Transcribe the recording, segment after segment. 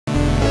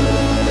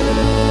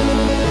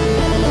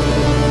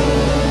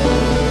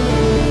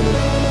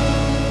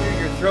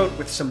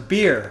some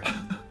beer.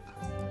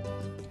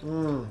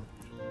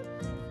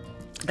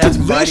 That's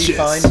mighty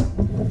fine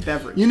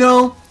beverage. You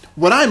know,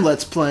 when I'm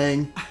Let's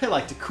Playing, I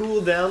like to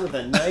cool down with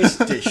a nice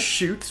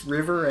Deschutes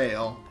River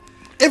Ale.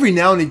 every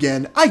now and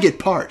again, I get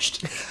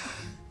parched.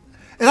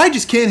 And I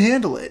just can't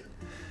handle it.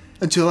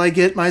 Until I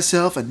get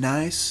myself a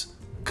nice,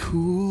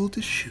 cool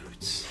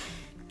Deschutes.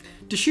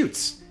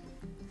 Deschutes.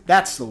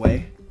 That's the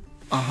way.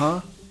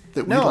 Uh-huh.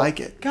 That we like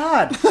it.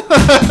 God.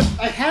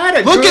 I had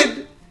a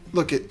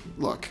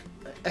Look.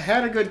 I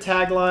had a good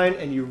tagline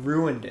and you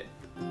ruined it.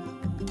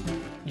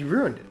 You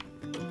ruined it.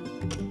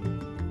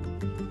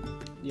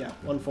 Yeah,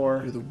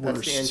 1-4. You're the That's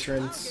worst. the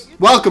entrance.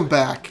 Welcome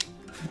back.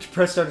 Did you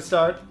press start to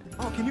start?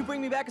 Oh, can you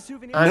bring me back a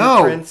souvenir? I'm No,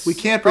 the prince. we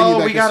can't bring you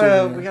back a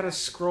souvenir. We gotta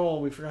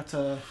scroll. We forgot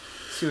to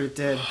see what it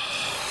did.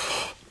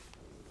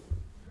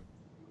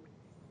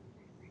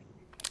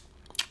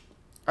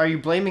 Are you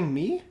blaming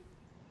me?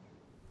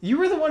 You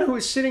were the one who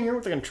was sitting here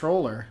with the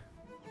controller.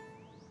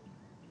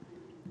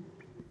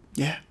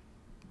 Yeah.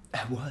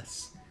 I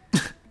was.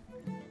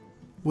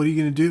 What are you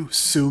gonna do?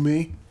 Sue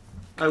me?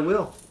 I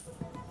will.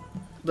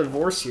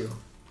 Divorce you.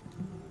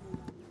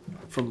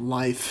 From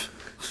life.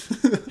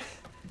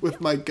 With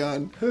my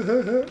gun.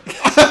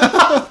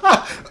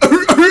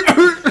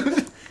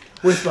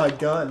 With my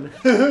gun.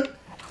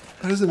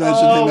 I just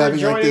imagine him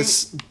having like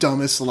this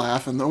dumbest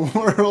laugh in the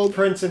world.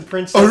 Prince and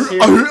princess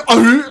here.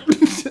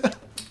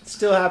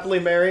 Still happily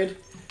married.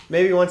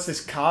 Maybe once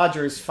this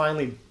codger is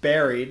finally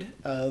buried,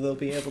 they'll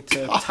be able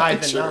to tie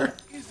the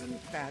knot.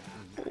 Isn't that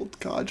Old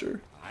codger.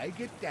 I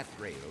get death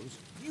rails,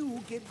 you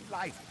get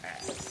life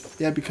paths.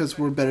 Yeah, because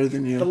we're better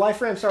than you. The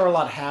life ramps are a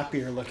lot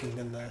happier looking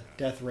than the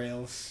death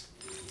rails.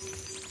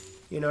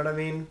 You know what I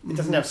mean? It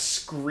doesn't have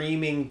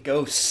screaming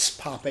ghosts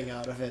popping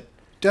out of it.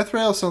 Death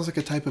rail sounds like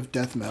a type of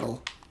death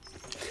metal.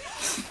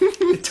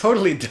 It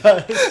totally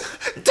does.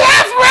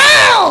 Death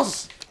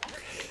rails!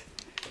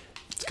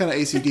 It's kind of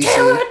ACDC.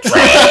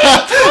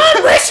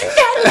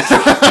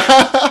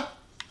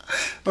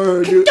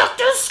 Or do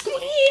Conductor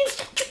screams,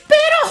 you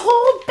better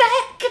hold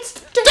back, it's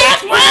the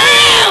death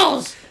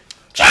rails!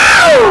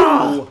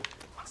 Chow!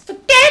 It's the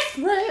death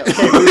rails!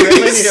 Okay, we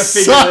really need to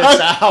figure this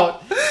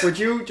out. Would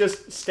you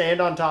just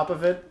stand on top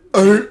of it?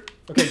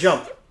 Okay,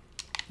 jump.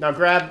 Now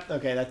grab,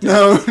 okay, that's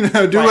no,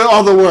 do it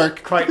all the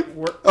work. quite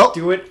work. Oh.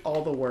 Do it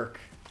all the work.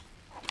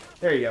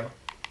 There you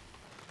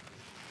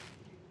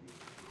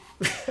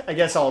go. I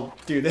guess I'll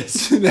do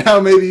this. Now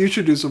maybe you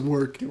should do some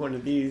work. Do one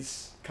of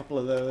these, a couple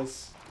of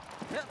those.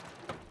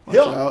 Watch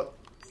out.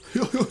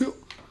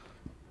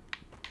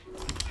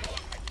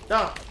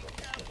 Ah.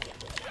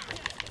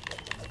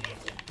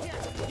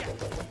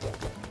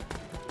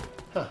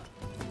 Huh.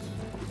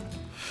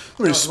 Let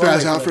me just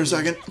spaz out for a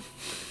second.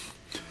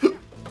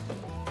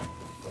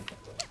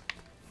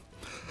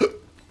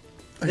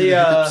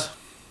 The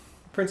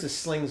Princess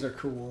slings are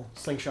cool.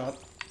 Slingshot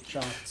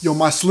shots. Yo,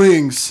 my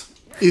slings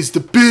is the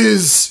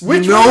biz.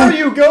 Which you know? way are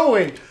you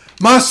going?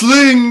 My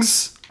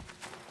slings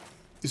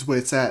is where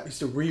it's at. It's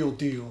the real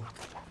deal.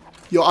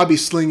 Yo, I be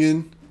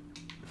slinging.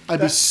 I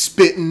be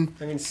spitting.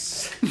 I mean,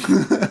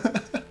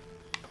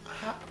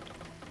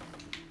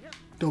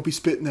 Don't be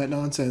spitting that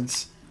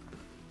nonsense.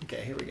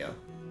 okay, here we go.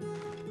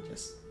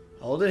 Just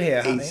hold it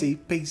here, honey. Easy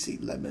peasy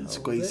lemon Hold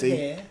it squeezy.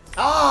 here.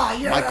 Ah,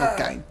 yeah. Michael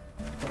Caine.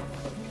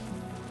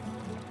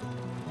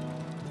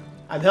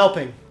 I'm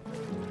helping.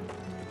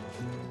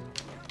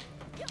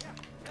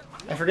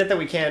 I forget that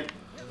we can't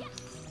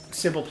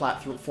simple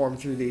platform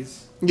through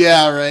these.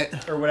 Yeah,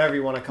 right. Or whatever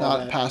you want to call Not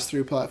that.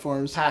 pass-through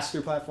platforms.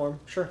 Pass-through platform.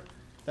 Sure.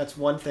 That's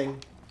one thing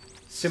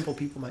simple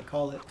people might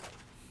call it.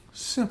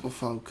 Simple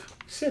folk.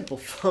 Simple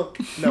folk.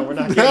 No, we're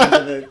not getting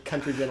into the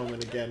country gentleman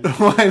again.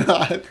 Why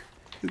not?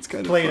 It's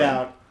kind of Played fun.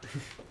 out.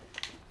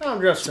 I'm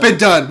just It's been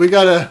done. We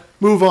gotta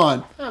move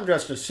on. I'm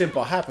just a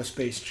simple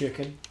hyperspace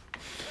chicken.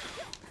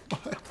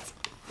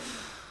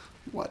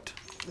 What?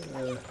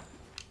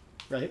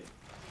 Right?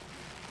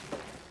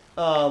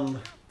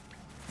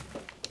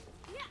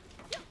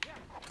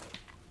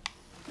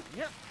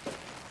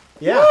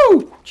 Yeah.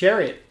 Woo!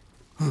 Chariot.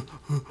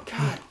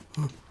 God.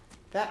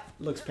 That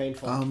looks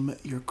painful.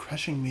 You're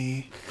crushing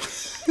me.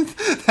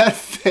 That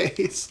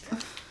face.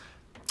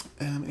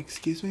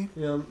 Excuse me?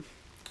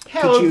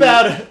 How you-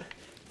 about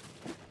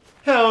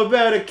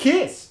a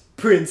kiss,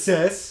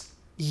 princess?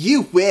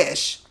 You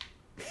wish.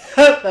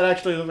 That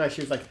actually looked like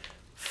she was like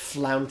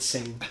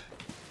flouncing.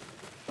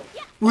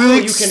 Will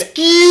you can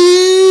excuse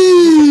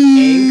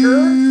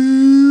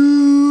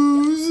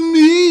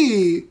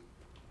me.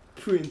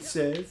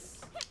 Princess.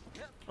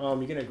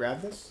 You gonna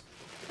grab this?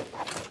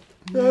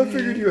 I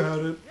figured you had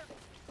it.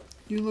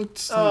 You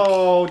looked like...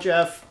 Oh,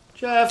 Jeff.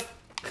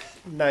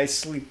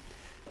 Nicely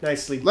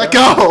Let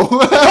done. go.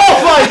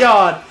 Oh my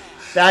god!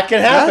 That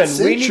can happen. That's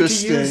We need to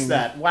interesting. use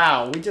that.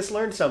 Wow, we just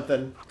learned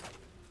something.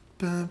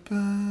 Hold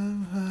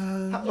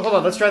Hold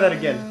on, let's try that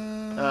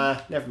again.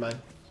 Never mind.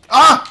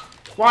 Ah!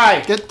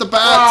 Why? Get the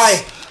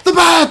bats! The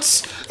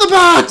bats! The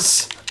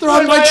bats! They're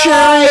on my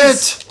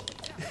chariot!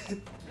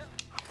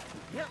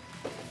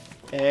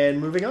 And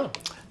moving on.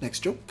 Next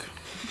joke.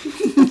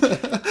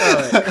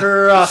 Alright,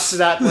 cross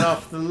that one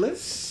off the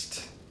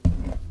list.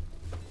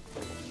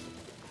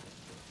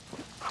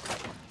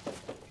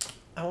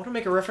 I want to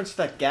make a reference to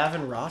that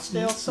Gavin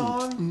Rossdale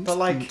song, but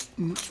like,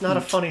 it's not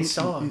a funny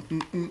song.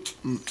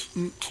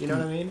 You know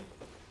what I mean?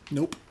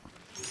 Nope.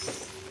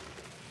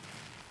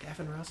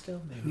 Gavin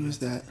Rossdale? Maybe. Who is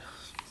that?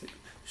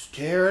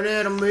 Staring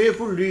at a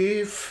maple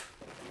leaf,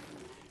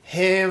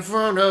 hand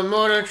from the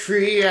mother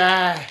tree,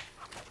 I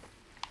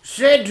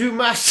said to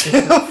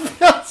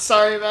myself,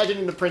 sorry,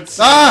 imagining the prince.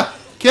 Ah!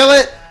 Kill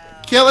it!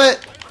 Kill it!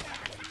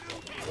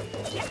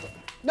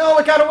 No,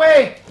 it got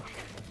away!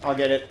 I'll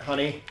get it,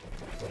 honey.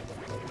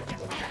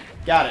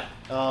 Got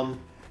it.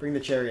 Bring the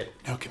chariot.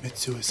 Now commit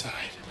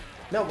suicide.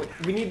 No,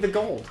 we need the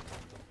gold.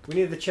 We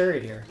need the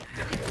chariot here.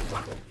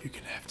 You're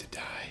gonna have to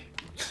die.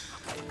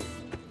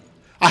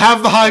 I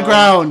have the high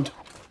ground!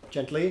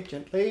 Gently,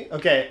 gently.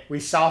 Okay, we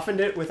softened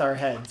it with our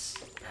heads.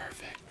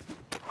 Perfect.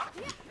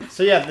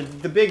 So yeah,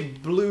 the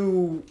big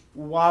blue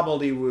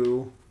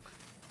wobbledy-woo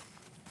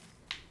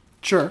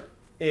Sure.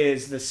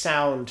 is the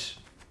sound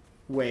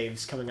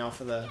waves coming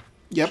off of the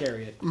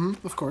chariot.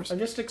 Mm-hmm, of course. I'm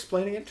just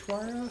explaining it to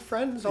our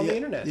friends on the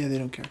internet. Yeah, they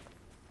don't care.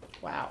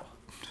 Wow.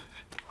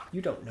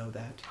 You don't know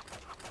that.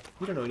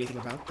 You don't know anything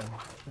about them.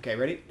 Okay,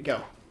 ready?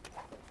 Go.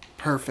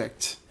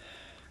 Perfect.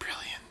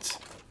 Brilliant.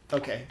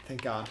 Okay,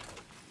 thank God.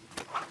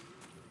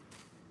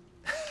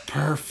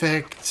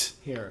 Perfect.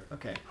 Here,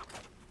 okay.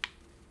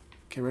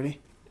 Okay, ready?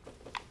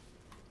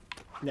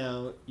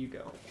 Now you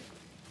go.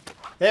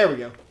 There we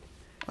go.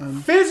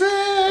 Physics! Physics!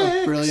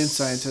 A brilliant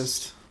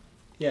scientist.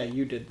 Yeah,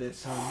 you did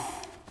this, huh?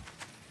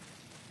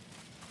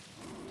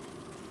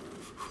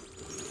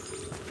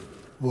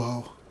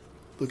 Whoa.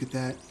 Look at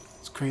that.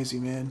 It's crazy,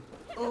 man.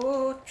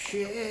 Oh,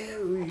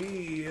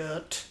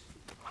 chariot,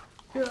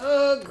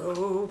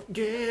 go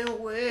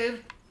down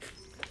with.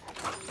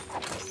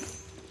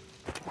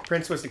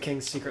 Prince was the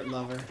king's secret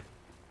lover.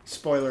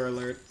 Spoiler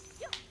alert.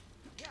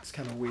 It's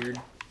kind of weird.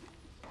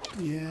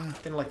 Yeah.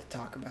 Didn't like to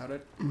talk about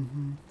it.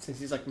 Since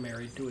he's like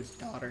married to his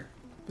daughter.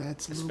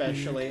 That's a little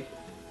Especially. weird.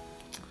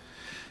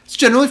 It's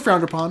generally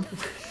frowned upon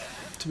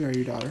to marry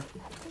your daughter.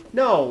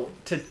 No,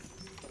 to.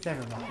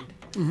 Never mind.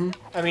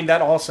 I mean,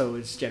 that also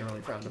is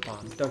generally frowned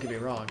upon. Don't get me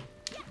wrong.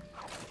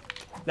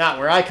 Not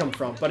where I come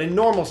from, but in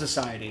normal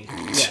society,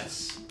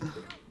 yes.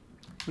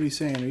 What are you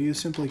saying? Are you a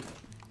simple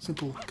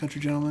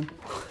country gentleman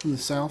from the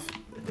South?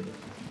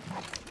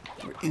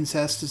 Where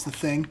incest is the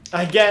thing?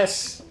 I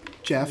guess.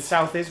 Jeff? The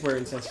South is where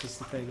incest is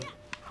the thing.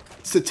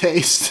 It's the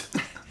taste.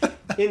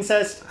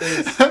 Incest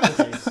is the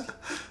taste.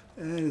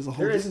 It is a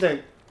whole... There isn't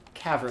a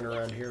cavern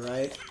around here,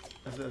 right?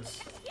 Of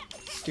those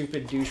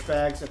stupid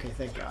douchebags? Okay,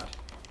 thank God.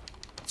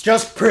 It's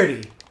just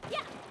pretty.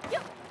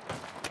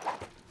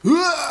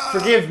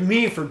 Forgive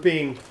me for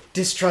being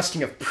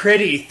distrusting of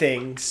pretty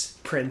things,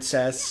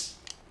 princess.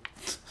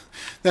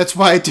 That's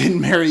why I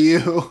didn't marry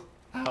you.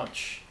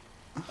 Ouch.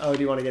 Oh, do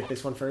you want to get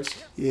this one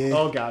first? Yeah.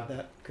 Oh God,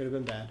 that could have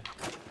been bad.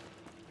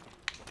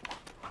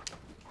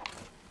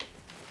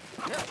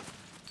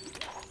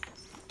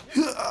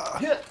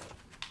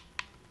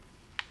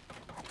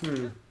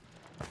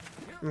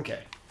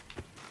 Okay.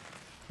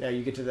 Now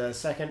you get to the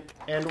second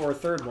and or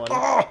third one.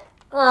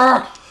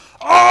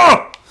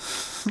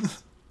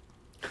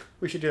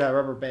 We should do that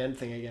rubber band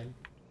thing again.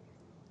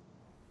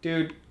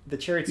 Dude, the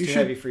chariot's too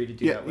heavy for you to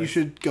do that with. Yeah, you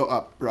should go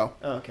up, bro.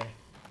 Oh, okay.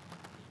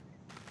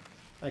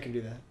 I can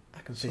do that.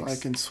 I can fix. So I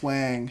can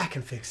swang. I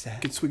can fix that. I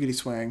can swiggity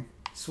swang.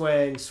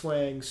 Swang,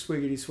 swang,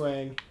 swiggity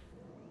swang.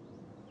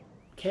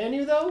 Can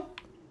you though?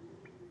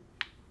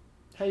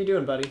 How you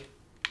doing, buddy?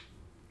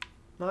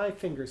 My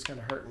finger's kind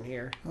of hurting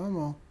here. Oh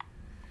well.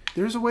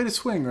 There's a way to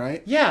swing,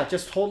 right? Yeah,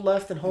 just hold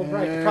left and hold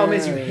right. The problem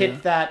is you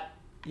hit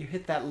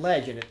that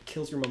ledge and it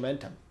kills your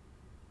momentum.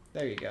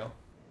 There you go.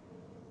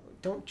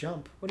 Don't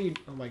jump. What are you...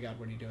 Oh my God,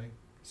 what are you doing?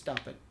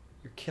 Stop it.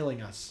 You're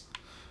killing us.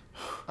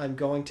 I'm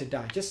going to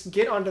die. Just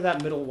get onto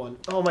that middle one.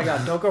 Oh my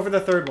God, don't go for the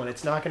third one.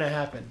 It's not going to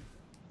happen.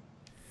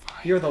 Fine.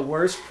 You're the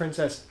worst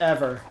princess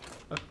ever.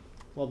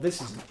 Well,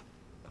 this isn't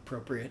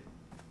appropriate.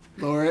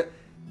 Lower it.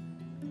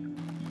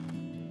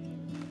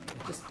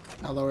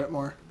 I'll lower it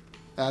more.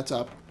 That's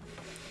up.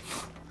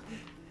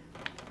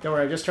 Don't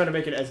worry, I'm just trying to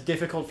make it as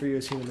difficult for you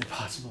as humanly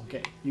possible.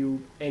 Okay,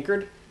 you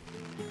anchored?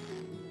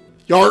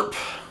 Yarp!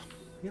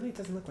 Really? It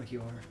doesn't look like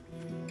you are.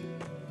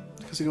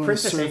 Because I go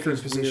Princess in a surfing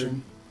anchor's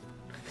position.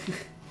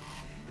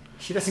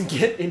 She doesn't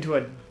get into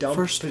a dump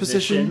First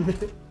position.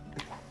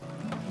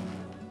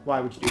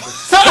 Why would you do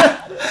this?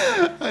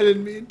 I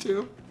didn't mean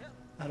to.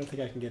 I don't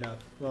think I can get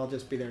up. Well, I'll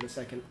just be there in a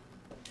second.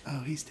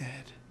 Oh, he's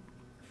dead.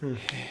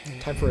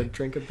 Time for a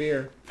drink of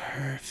beer.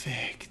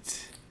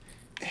 Perfect.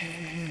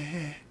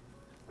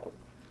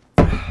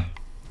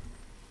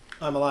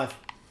 I'm alive.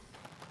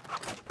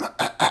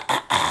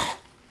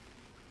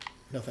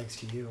 No thanks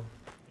to you.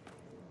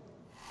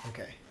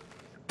 Okay.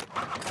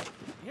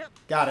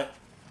 Got it.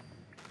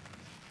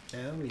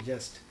 Now we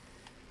just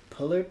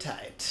pull her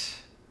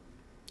tight.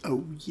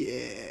 Oh,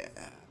 yeah.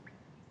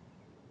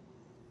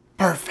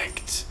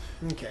 Perfect.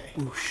 Okay.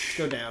 Whoosh.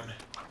 Go down.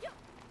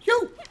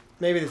 Yo!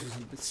 Maybe this was a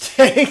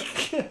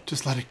mistake.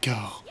 Just let it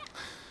go.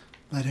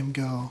 Let him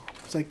go.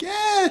 It's like,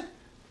 yeah,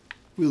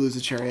 we lose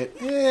a chariot.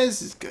 Yeah,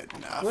 this is good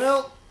enough.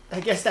 Well, I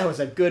guess that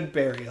was a good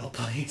burial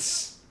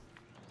place.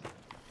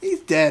 He's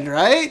dead,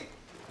 right?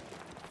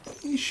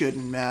 He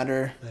shouldn't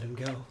matter. Let him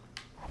go.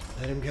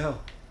 Let him go.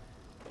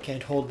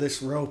 Can't hold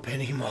this rope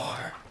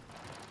anymore.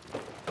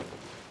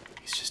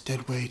 He's just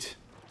dead weight.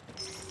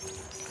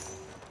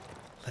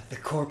 Let the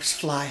corpse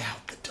fly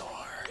out the door.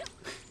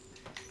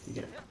 You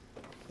get it?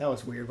 That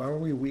was weird. Why were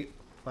we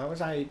why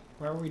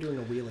were we doing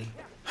a wheelie?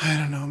 I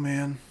don't know,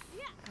 man.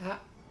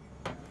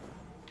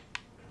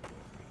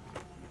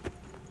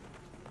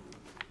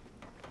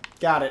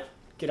 Got it.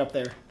 Get up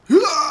there.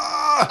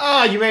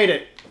 Ah, you made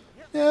it.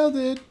 Nailed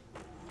it.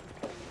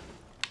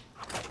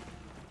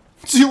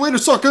 See you later,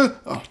 sucker.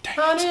 Oh, dang.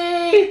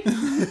 Honey!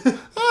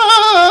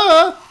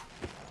 Ah!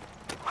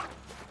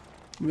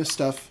 Missed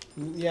stuff.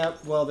 Yeah,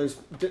 well, this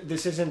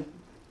isn't...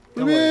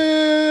 Don't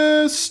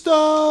worry. Missed stuff.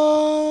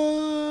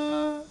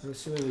 I'm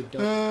assuming we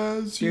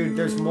don't... Dude,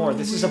 there's more.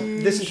 This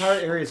entire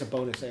area is a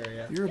bonus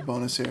area. You're a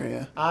bonus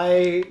area.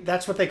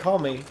 That's what they call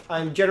me.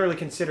 I'm generally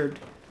considered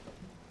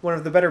one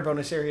of the better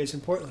bonus areas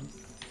in Portland.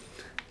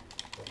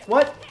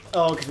 What?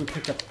 Oh, because we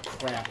picked up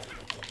crap.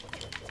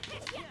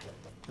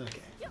 Okay.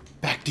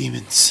 Back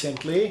demons.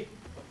 Gently.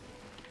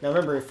 Now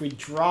remember, if we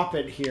drop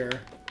it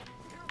here,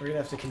 we're going to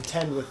have to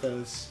contend with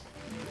those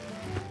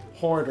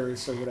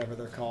hoarders or whatever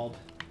they're called.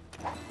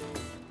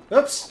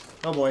 Oops!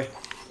 Oh boy.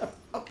 Up,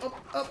 up, up,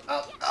 up,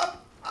 up,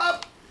 up,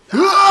 up!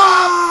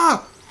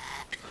 Ah!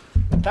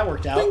 That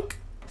worked out Blink.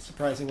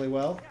 surprisingly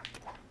well.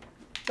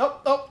 Oh,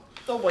 oh,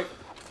 oh boy.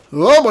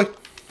 Oh boy.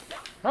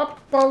 Up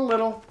a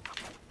little.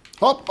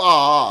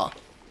 Hoppa.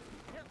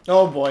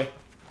 Oh boy.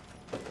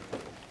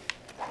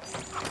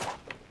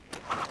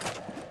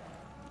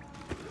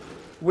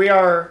 We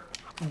are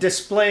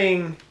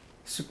displaying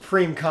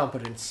supreme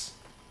competence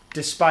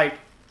despite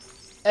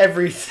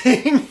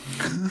everything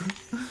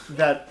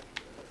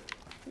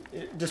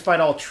despite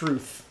all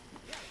truth.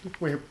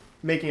 We're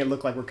making it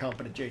look like we're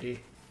competent, JD.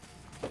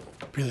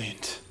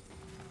 Brilliant.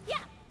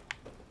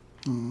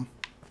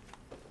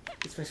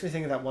 This makes me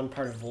think of that one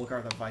part of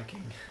Volgar the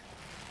Viking.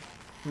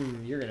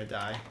 You're gonna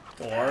die.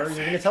 Or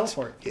you're gonna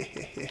teleport.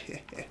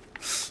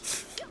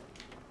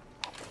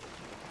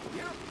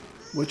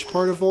 Which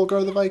part of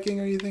Volgar the Viking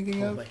are you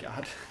thinking Oh of? my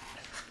god.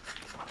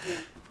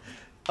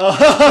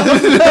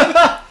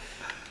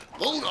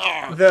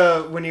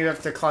 When you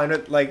have to climb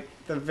it, like,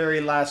 the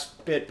very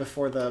last bit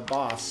before the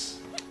boss.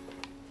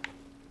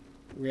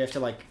 We have to,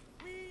 like...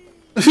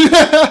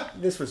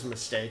 This was a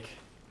mistake.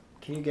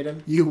 Can you get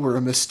him? You were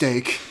a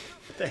mistake.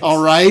 Thanks.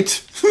 All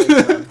right.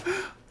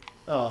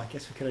 Oh, I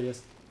guess we could have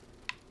just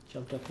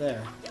jumped up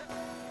there.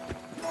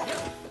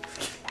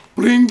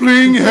 Bling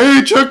bling.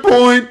 Hey,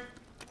 checkpoint.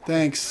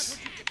 Thanks.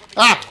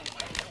 Ah!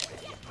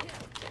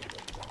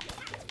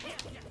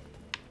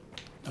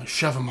 Now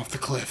shove him off the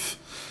cliff.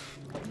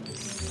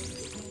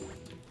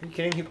 Are you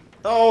kidding?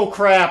 Oh,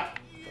 crap!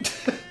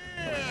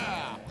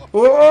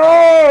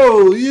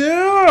 Oh,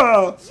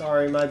 yeah!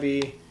 Sorry, my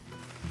bee.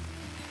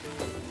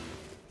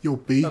 Yo,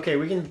 B. Okay,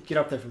 we can get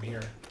up there from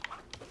here.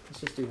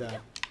 Let's just do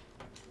that.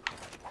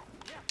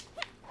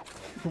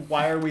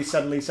 Why are we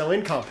suddenly so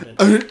incompetent?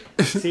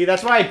 See,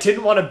 that's why I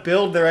didn't want to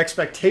build their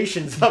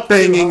expectations up.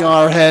 Banging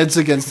our heads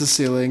against the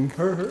ceiling.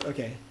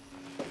 Okay.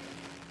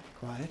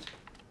 Quiet.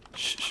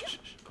 Shh, shh, shh.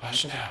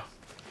 Hush now.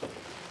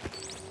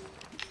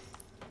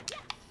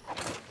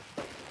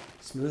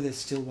 Smooth as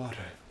still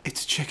water.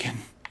 It's chicken.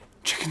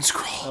 Chicken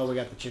scroll. Oh, we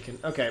got the chicken.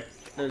 Okay,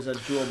 there's a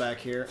jewel back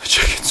here. A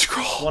chicken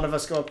scroll. One of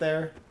us go up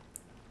there.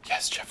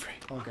 Yes, Jeffrey.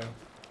 I'll go.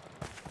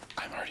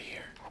 I'm already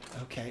here.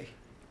 Okay.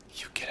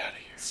 You get out of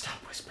here. Stop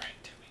whispering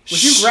to me.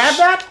 Would you grab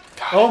that?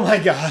 Got Oh my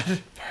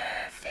god.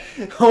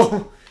 Perfect.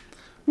 Oh.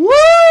 Woo!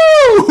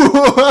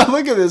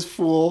 Look at this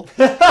fool.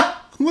 Look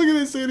at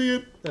this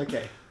idiot.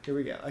 Okay, here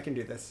we go. I can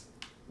do this.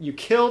 You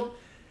killed...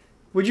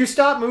 Would you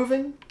stop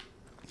moving?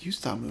 You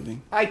stop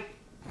moving.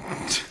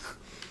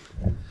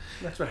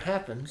 That's what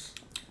happens.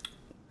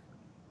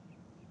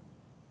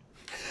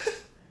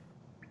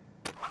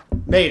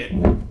 Made it.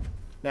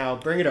 Now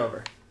bring it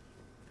over.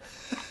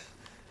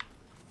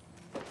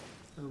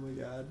 Oh my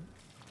god.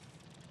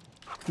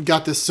 You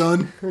got this,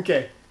 son.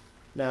 Okay.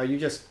 Now you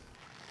just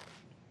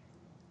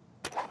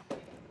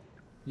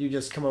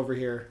come over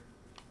here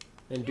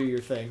and do your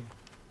thing.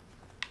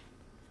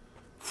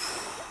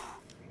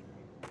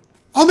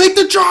 I'll make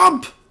the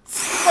jump!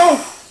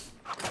 Oh!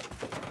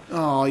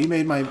 Oh, you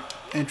made my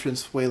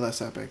entrance way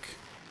less epic.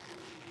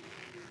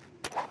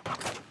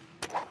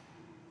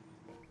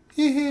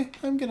 Hehe,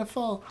 I'm gonna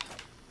fall.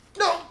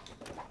 No!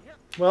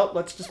 Well,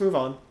 let's just move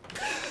on.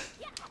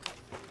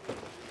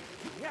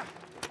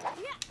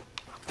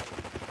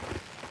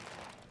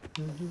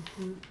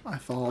 I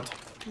falled.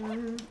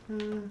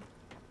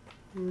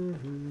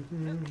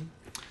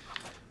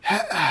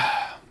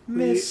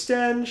 Mist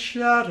and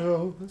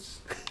shadows.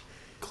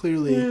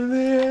 Clearly, in the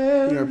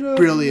we are end of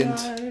brilliant.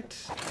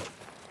 night.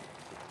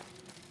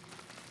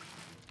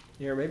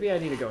 Here, maybe I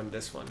need to go in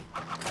this one.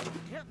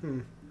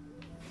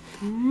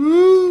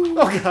 Woo.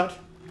 Oh god.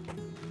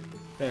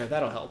 There,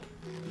 that'll help.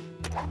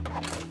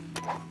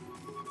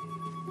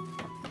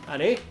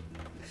 Honey?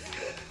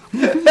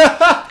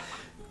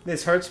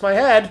 This hurts my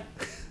head.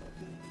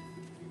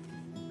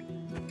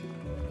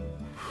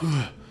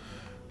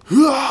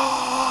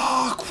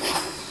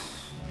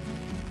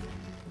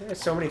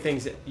 There's so many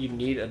things that you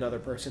need another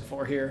person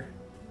for here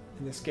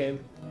in this game.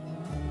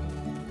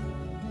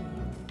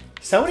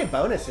 So many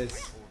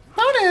bonuses.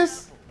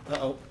 Bonus!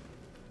 Uh-oh.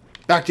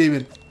 Back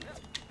demon.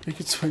 You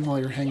can swing while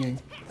you're hanging.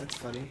 That's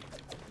funny.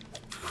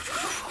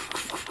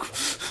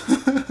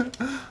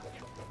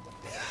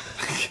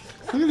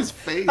 Look at his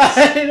face.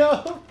 I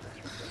know.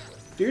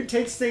 Dude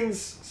takes things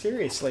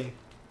seriously,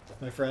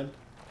 my friend.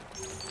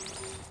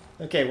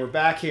 Okay, we're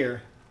back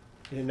here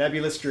in a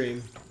nebulous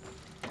dream.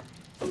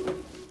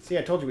 See,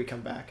 I told you we'd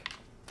come back.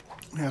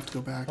 We have to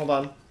go back. Hold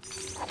on.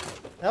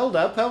 Held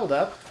up, held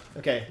up.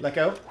 Okay, let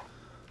go.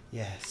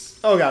 Yes.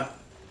 Oh god.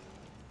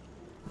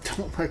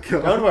 Don't let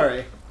go. Don't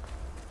worry.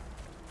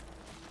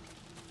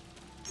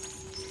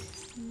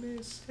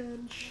 Mist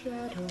and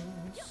shadows.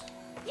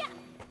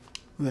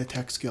 With that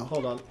tech skill.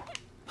 Hold on.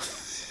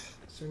 Is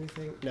there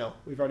anything? No,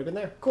 we've already been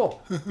there.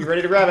 Cool. You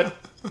ready to grab it?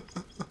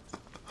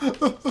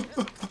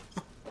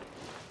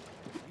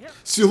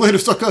 See you later,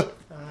 sucker.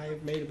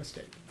 I've made a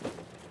mistake.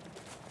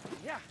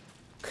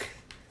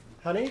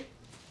 Honey?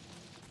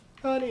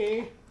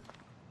 Honey?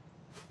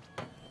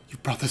 You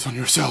brought this on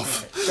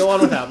yourself. Right, go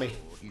on without me.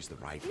 He's the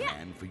right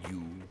man for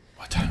you.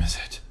 What time is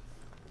it?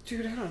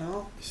 Dude, I don't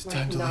know. It's Like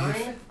time to 9?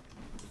 leave.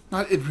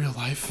 Not in real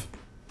life.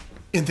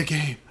 In the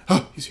game.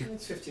 Oh, he's here.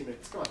 It's 15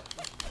 minutes. Come on.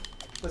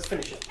 Let's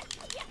finish it.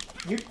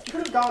 You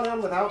could have gone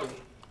on without me.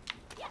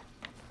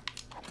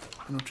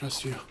 I don't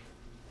trust you.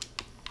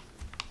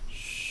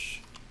 Shh.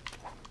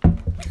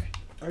 Okay,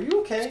 Are you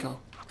okay? let's go.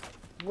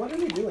 What are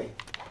you doing?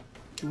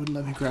 You wouldn't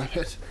let me grab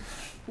it.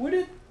 Would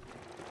it?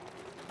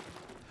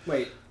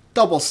 Wait.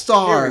 Double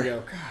star. Here we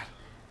go. God.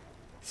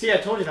 See, I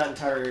told you that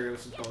entire area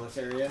was a bonus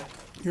area.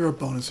 You're a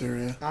bonus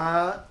area.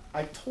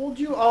 I told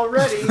you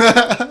already.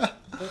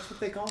 That's what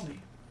they call me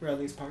around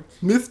these parts.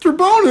 Mr.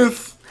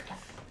 Bonus.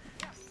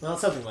 Well,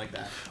 something like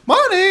that.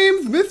 My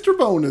name's Mr.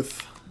 Bonus.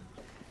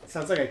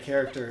 Sounds like a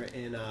character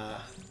in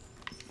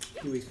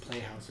Peewee's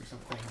Playhouse or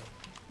something.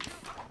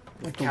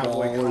 Like the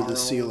Cowboy wall or Carl. the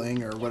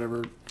ceiling or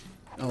whatever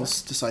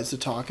else decides to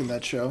talk in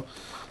that show.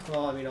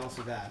 Well, I mean,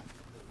 also that.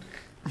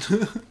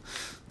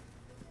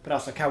 But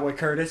also Cowboy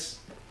Curtis,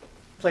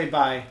 played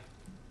by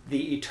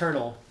the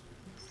eternal.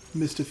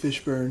 Mr.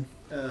 Fishburne.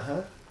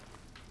 Uh-huh.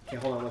 Okay,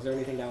 hold on. Was there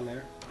anything down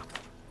there?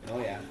 Oh,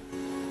 yeah.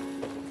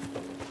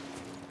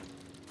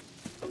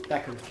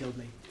 That could have killed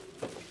me.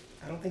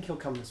 I don't think he'll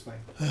come this way.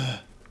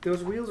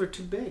 Those wheels are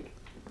too big.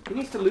 He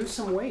needs to lose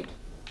some weight.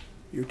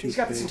 You're too He's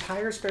got big. this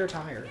entire spare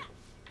tire.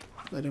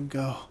 Let him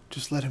go.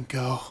 Just let him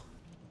go.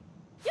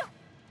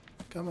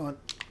 Come on.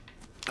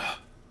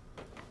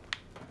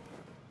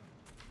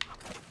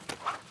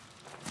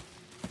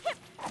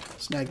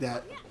 Snag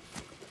that.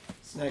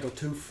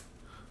 Snaggletooth.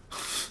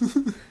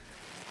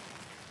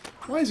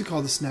 Why is it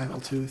called the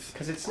Snaggletooth?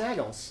 Because it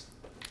snaggles.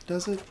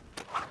 Does it?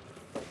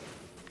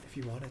 If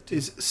you wanted to.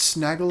 Is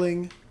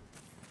snaggling...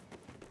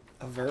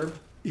 A verb?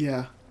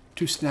 Yeah.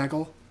 To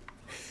snaggle?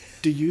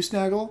 Do you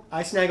snaggle?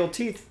 I snaggle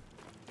teeth.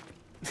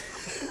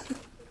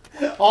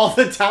 All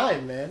the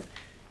time, man.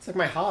 It's like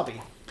my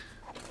hobby.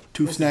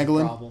 Tooth This is the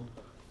snaggling? problem.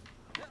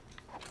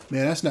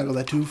 Man, I snaggle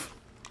that tooth.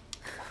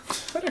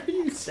 What are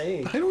you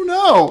saying? I don't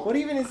know. What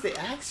even is the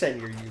accent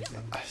you're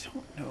using? I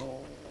don't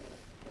know.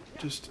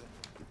 Just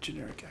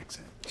generic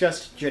accent.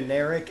 Just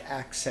generic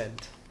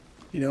accent.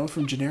 You know,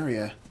 from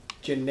Generia.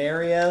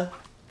 Generia,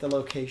 the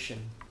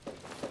location.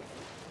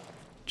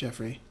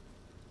 Jeffrey,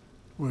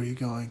 where are you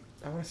going?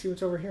 I want to see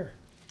what's over here.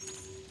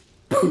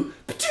 Boo!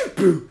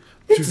 Boo!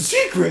 It's a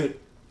secret!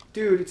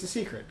 Dude, it's a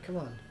secret. Come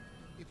on.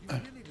 If you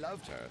really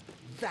loved her,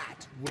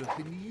 that would have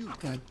been you.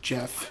 Yeah,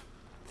 Jeff.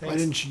 Why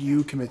Thanks. didn't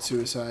you commit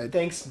suicide?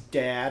 Thanks,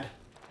 Dad.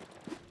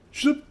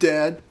 Shut up,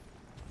 Dad.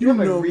 You You're don't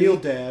my know real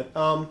me. dad.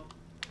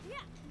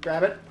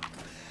 Grab it.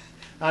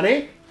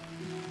 Honey?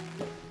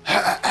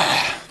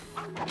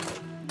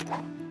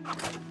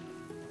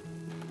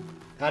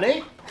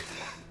 Honey?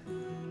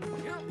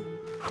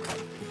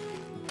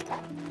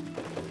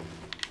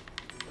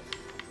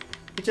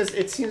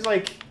 It seems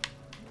like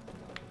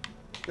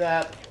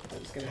that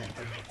is gonna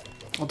happen.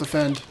 I'll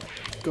defend.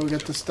 Go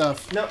get the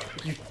stuff. No,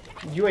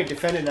 you ain't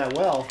defending that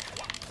well,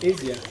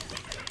 is ya?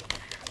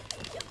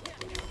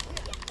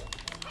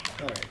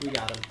 Alright, we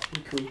got him.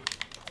 We cool.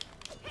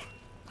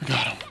 I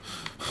got him.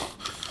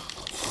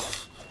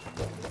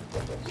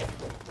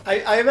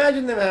 I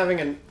imagine them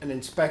having an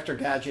Inspector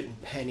Gadget and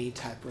Penny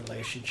type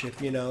relationship,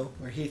 you know,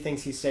 where he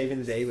thinks he's saving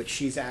the day, but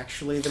she's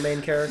actually the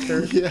main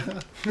character.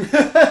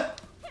 Yeah.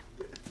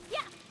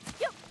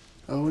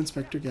 Oh,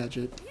 Inspector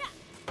Gadget.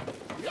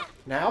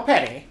 Now,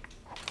 Penny.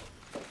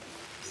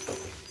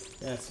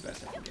 That's the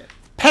best I can get.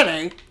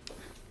 Penny!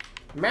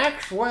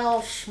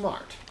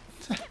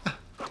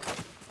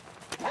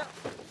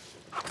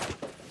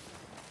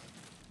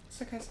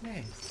 that guy's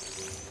name?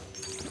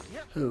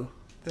 Who?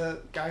 The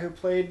guy who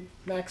played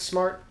Max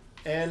Smart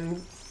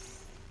and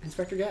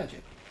Inspector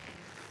Gadget.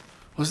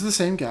 Was it the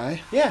same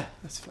guy? Yeah.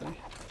 That's funny.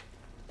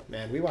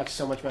 Man, we watched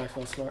so much Max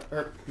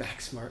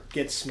Smart,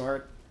 Get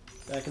Smart,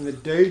 back in the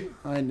day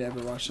I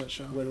never watched that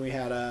show. when we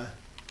had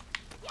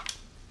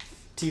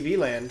TV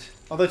Land.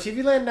 Although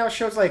TV Land now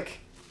shows like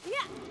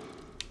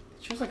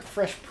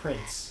Fresh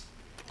Prince.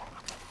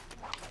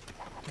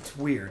 It's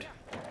weird.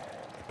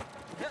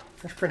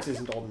 Fresh Prince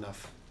isn't old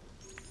enough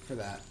for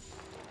that.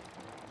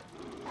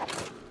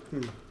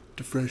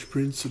 The Fresh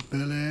Prince of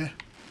Bel-Air.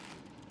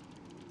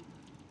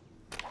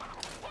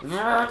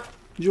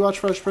 Did you watch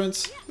Fresh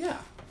Prince? Yeah,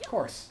 of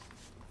course.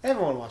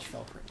 Everyone watched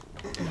Felt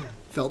Prince.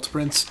 Felt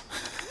Prince.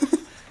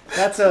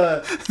 That's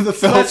a The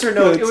Felt lesser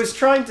note. Prince. It was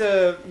trying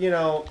to,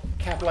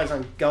 capitalize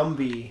on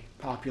Gumby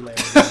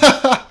popularity.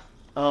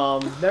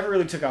 Never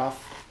really took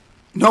off.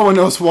 No one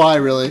knows why,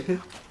 really.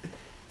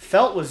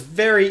 Felt was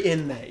very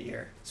in that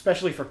year,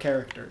 especially for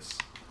characters.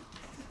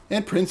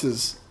 And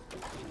princes.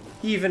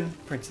 Even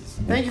princes.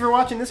 Thank you for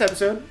watching this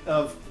episode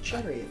of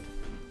Chariot.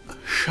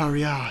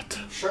 Chariot.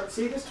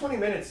 See, this 20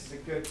 minutes is a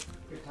good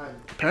time.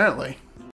 Apparently.